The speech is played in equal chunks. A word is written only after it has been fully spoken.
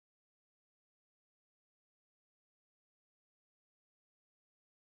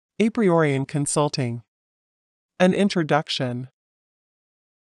Apriorian Consulting. An Introduction.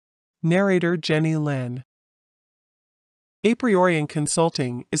 Narrator Jenny Lin. Apriorian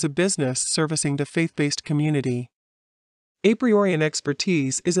Consulting is a business servicing the faith-based community. Apriorian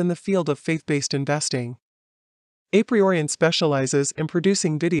expertise is in the field of faith-based investing. Apriorian specializes in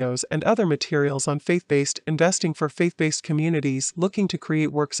producing videos and other materials on faith-based investing for faith-based communities looking to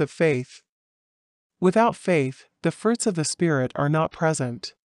create works of faith. Without faith, the fruits of the Spirit are not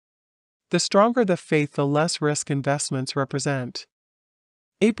present. The stronger the faith, the less risk investments represent.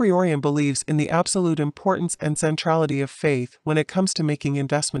 Apriorian believes in the absolute importance and centrality of faith when it comes to making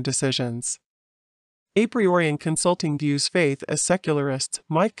investment decisions. Apriorian Consulting views faith as secularists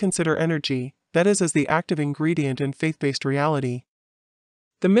might consider energy, that is, as the active ingredient in faith-based reality.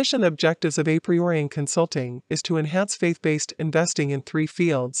 The mission objectives of Apriorian Consulting is to enhance faith-based investing in three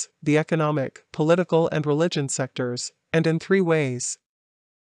fields: the economic, political, and religion sectors, and in three ways.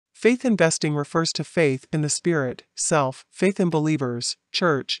 Faith investing refers to faith in the Spirit, self, faith in believers,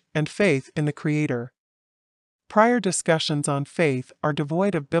 church, and faith in the Creator. Prior discussions on faith are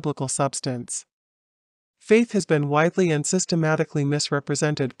devoid of biblical substance. Faith has been widely and systematically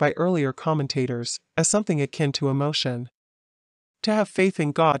misrepresented by earlier commentators as something akin to emotion. To have faith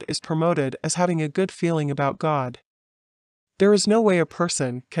in God is promoted as having a good feeling about God. There is no way a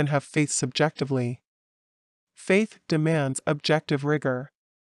person can have faith subjectively. Faith demands objective rigor.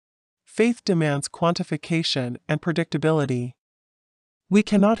 Faith demands quantification and predictability. We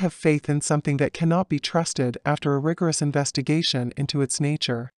cannot have faith in something that cannot be trusted after a rigorous investigation into its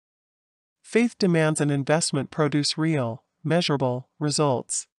nature. Faith demands an investment produce real, measurable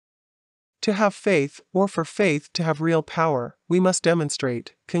results. To have faith, or for faith to have real power, we must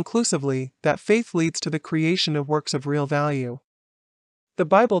demonstrate, conclusively, that faith leads to the creation of works of real value. The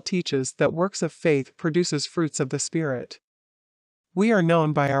Bible teaches that works of faith produces fruits of the Spirit. We are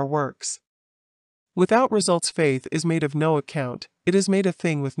known by our works. Without results, faith is made of no account, it is made a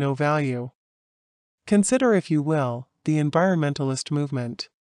thing with no value. Consider, if you will, the environmentalist movement.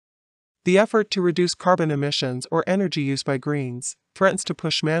 The effort to reduce carbon emissions or energy use by Greens threatens to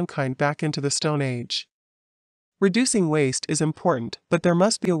push mankind back into the Stone Age. Reducing waste is important, but there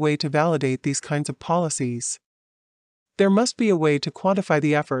must be a way to validate these kinds of policies. There must be a way to quantify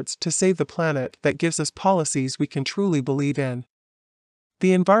the efforts to save the planet that gives us policies we can truly believe in.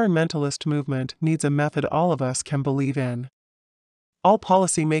 The environmentalist movement needs a method all of us can believe in. All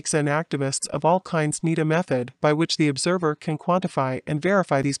policymakers and activists of all kinds need a method by which the observer can quantify and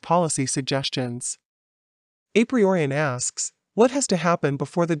verify these policy suggestions. Apriorian asks, what has to happen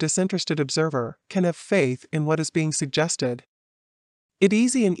before the disinterested observer can have faith in what is being suggested? It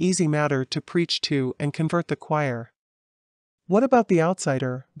is an easy matter to preach to and convert the choir. What about the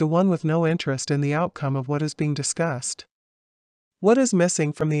outsider, the one with no interest in the outcome of what is being discussed? What is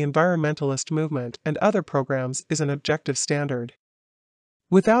missing from the environmentalist movement and other programs is an objective standard.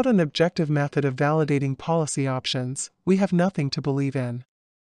 Without an objective method of validating policy options, we have nothing to believe in.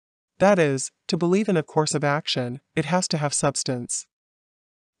 That is, to believe in a course of action, it has to have substance.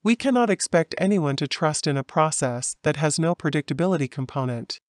 We cannot expect anyone to trust in a process that has no predictability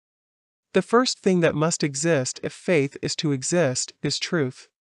component. The first thing that must exist if faith is to exist is truth.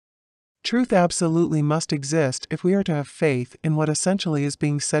 Truth absolutely must exist if we are to have faith in what essentially is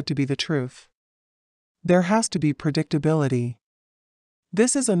being said to be the truth. There has to be predictability.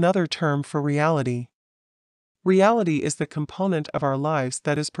 This is another term for reality. Reality is the component of our lives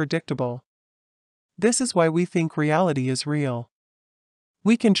that is predictable. This is why we think reality is real.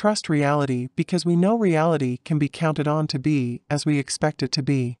 We can trust reality because we know reality can be counted on to be as we expect it to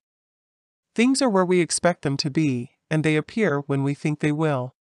be. Things are where we expect them to be, and they appear when we think they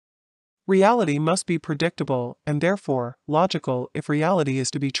will. Reality must be predictable and therefore logical if reality is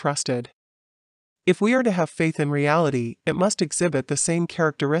to be trusted. If we are to have faith in reality, it must exhibit the same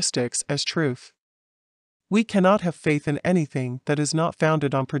characteristics as truth. We cannot have faith in anything that is not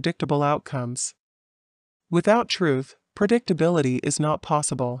founded on predictable outcomes. Without truth, predictability is not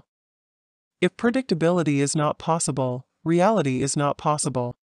possible. If predictability is not possible, reality is not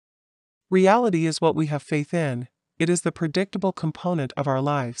possible. Reality is what we have faith in, it is the predictable component of our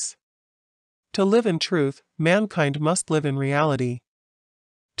lives. To live in truth, mankind must live in reality.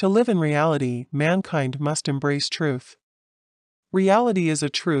 To live in reality, mankind must embrace truth. Reality is a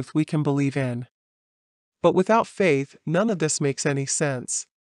truth we can believe in. But without faith, none of this makes any sense.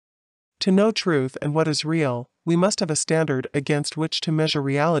 To know truth and what is real, we must have a standard against which to measure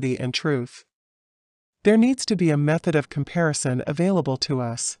reality and truth. There needs to be a method of comparison available to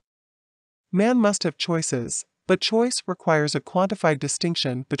us. Man must have choices, but choice requires a quantified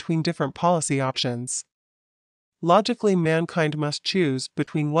distinction between different policy options. Logically, mankind must choose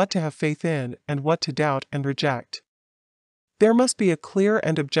between what to have faith in and what to doubt and reject. There must be a clear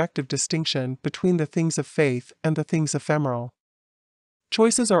and objective distinction between the things of faith and the things ephemeral.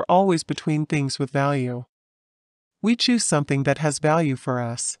 Choices are always between things with value. We choose something that has value for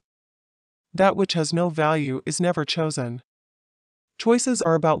us. That which has no value is never chosen. Choices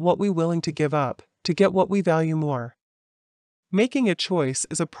are about what we're willing to give up to get what we value more. Making a choice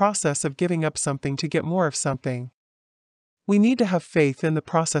is a process of giving up something to get more of something. We need to have faith in the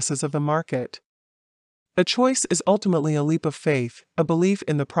processes of the market. A choice is ultimately a leap of faith, a belief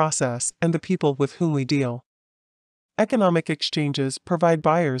in the process and the people with whom we deal. Economic exchanges provide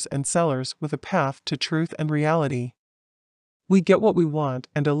buyers and sellers with a path to truth and reality. We get what we want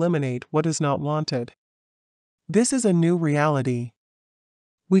and eliminate what is not wanted. This is a new reality.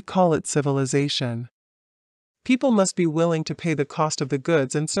 We call it civilization. People must be willing to pay the cost of the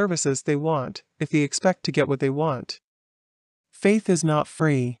goods and services they want if they expect to get what they want. Faith is not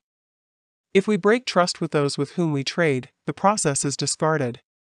free. If we break trust with those with whom we trade, the process is discarded.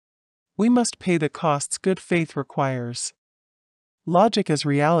 We must pay the costs good faith requires. Logic as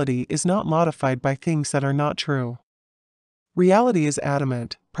reality is not modified by things that are not true. Reality is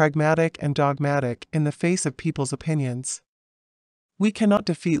adamant, pragmatic and dogmatic in the face of people's opinions. We cannot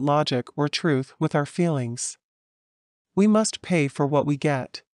defeat logic or truth with our feelings. We must pay for what we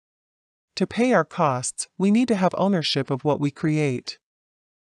get. To pay our costs, we need to have ownership of what we create.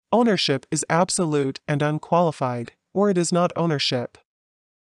 Ownership is absolute and unqualified, or it is not ownership.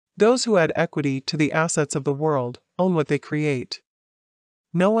 Those who add equity to the assets of the world own what they create.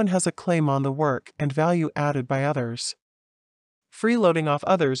 No one has a claim on the work and value added by others. Freeloading off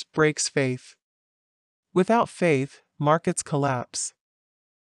others breaks faith. Without faith, markets collapse.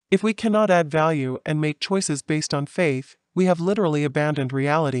 If we cannot add value and make choices based on faith, we have literally abandoned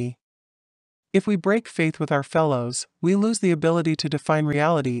reality. If we break faith with our fellows, we lose the ability to define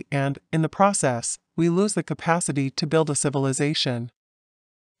reality and, in the process, we lose the capacity to build a civilization.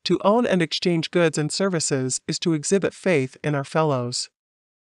 To own and exchange goods and services is to exhibit faith in our fellows.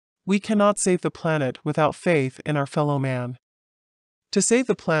 We cannot save the planet without faith in our fellow man. To save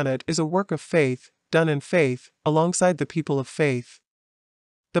the planet is a work of faith, done in faith, alongside the people of faith.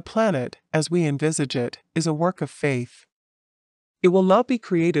 The planet, as we envisage it, is a work of faith. It will not be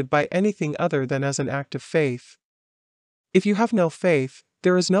created by anything other than as an act of faith. If you have no faith,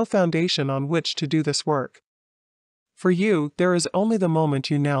 there is no foundation on which to do this work. For you, there is only the moment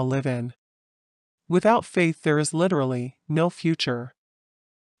you now live in. Without faith, there is literally no future.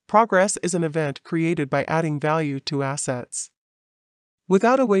 Progress is an event created by adding value to assets.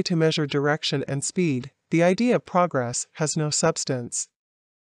 Without a way to measure direction and speed, the idea of progress has no substance.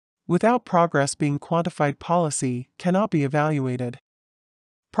 Without progress being quantified, policy cannot be evaluated.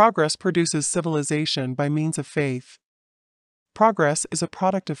 Progress produces civilization by means of faith. Progress is a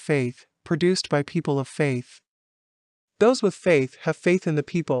product of faith, produced by people of faith. Those with faith have faith in the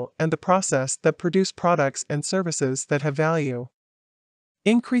people and the process that produce products and services that have value.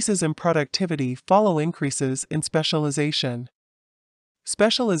 Increases in productivity follow increases in specialization.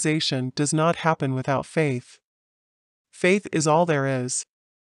 Specialization does not happen without faith. Faith is all there is.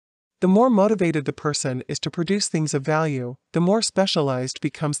 The more motivated the person is to produce things of value, the more specialized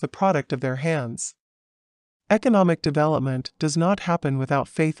becomes the product of their hands. Economic development does not happen without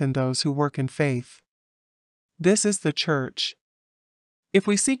faith in those who work in faith. This is the church. If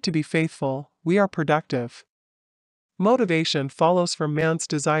we seek to be faithful, we are productive. Motivation follows from man's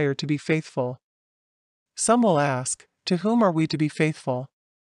desire to be faithful. Some will ask, to whom are we to be faithful?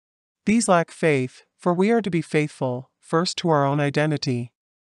 These lack faith, for we are to be faithful, first to our own identity.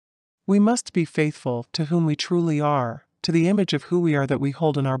 We must be faithful to whom we truly are, to the image of who we are that we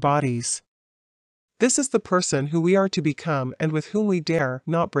hold in our bodies. This is the person who we are to become and with whom we dare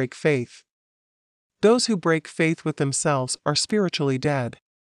not break faith. Those who break faith with themselves are spiritually dead.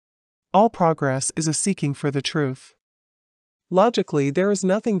 All progress is a seeking for the truth. Logically, there is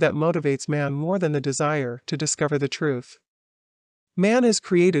nothing that motivates man more than the desire to discover the truth. Man is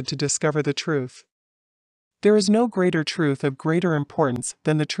created to discover the truth. There is no greater truth of greater importance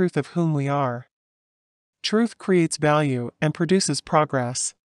than the truth of whom we are. Truth creates value and produces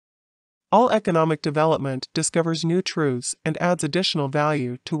progress. All economic development discovers new truths and adds additional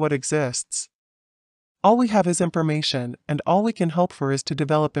value to what exists. All we have is information, and all we can hope for is to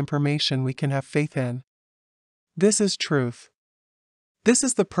develop information we can have faith in. This is truth. This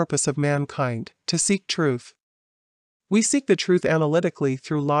is the purpose of mankind, to seek truth. We seek the truth analytically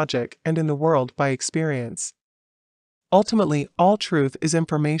through logic and in the world by experience. Ultimately, all truth is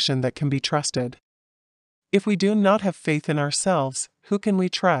information that can be trusted. If we do not have faith in ourselves, who can we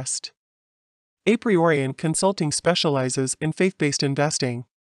trust? A Priorian Consulting specializes in faith-based investing.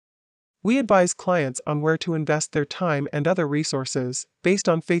 We advise clients on where to invest their time and other resources based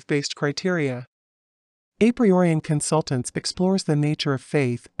on faith-based criteria. A Priorian Consultants explores the nature of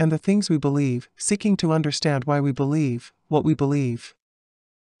faith and the things we believe, seeking to understand why we believe what we believe.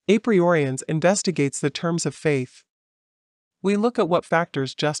 A Priorians investigates the terms of faith. We look at what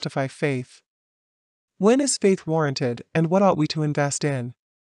factors justify faith. When is faith warranted, and what ought we to invest in?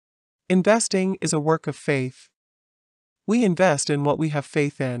 Investing is a work of faith. We invest in what we have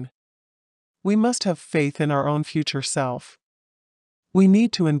faith in. We must have faith in our own future self. We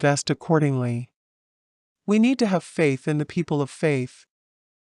need to invest accordingly. We need to have faith in the people of faith.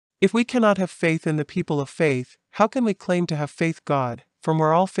 If we cannot have faith in the people of faith, how can we claim to have faith God, from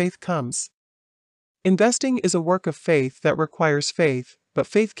where all faith comes? Investing is a work of faith that requires faith, but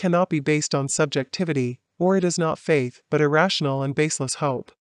faith cannot be based on subjectivity, or it is not faith, but irrational and baseless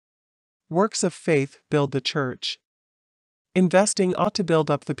hope. Works of faith build the church. Investing ought to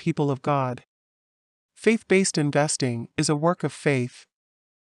build up the people of God. Faith-based investing is a work of faith.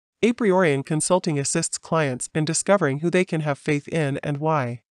 A Priorian Consulting assists clients in discovering who they can have faith in and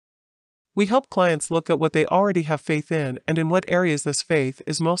why. We help clients look at what they already have faith in and in what areas this faith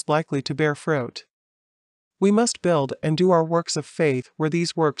is most likely to bear fruit. We must build and do our works of faith where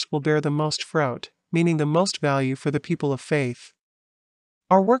these works will bear the most fruit, meaning the most value for the people of faith.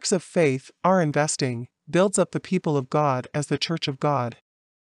 Our works of faith, our investing, builds up the people of God as the Church of God.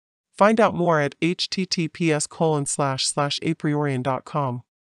 Find out more at https://apriorian.com.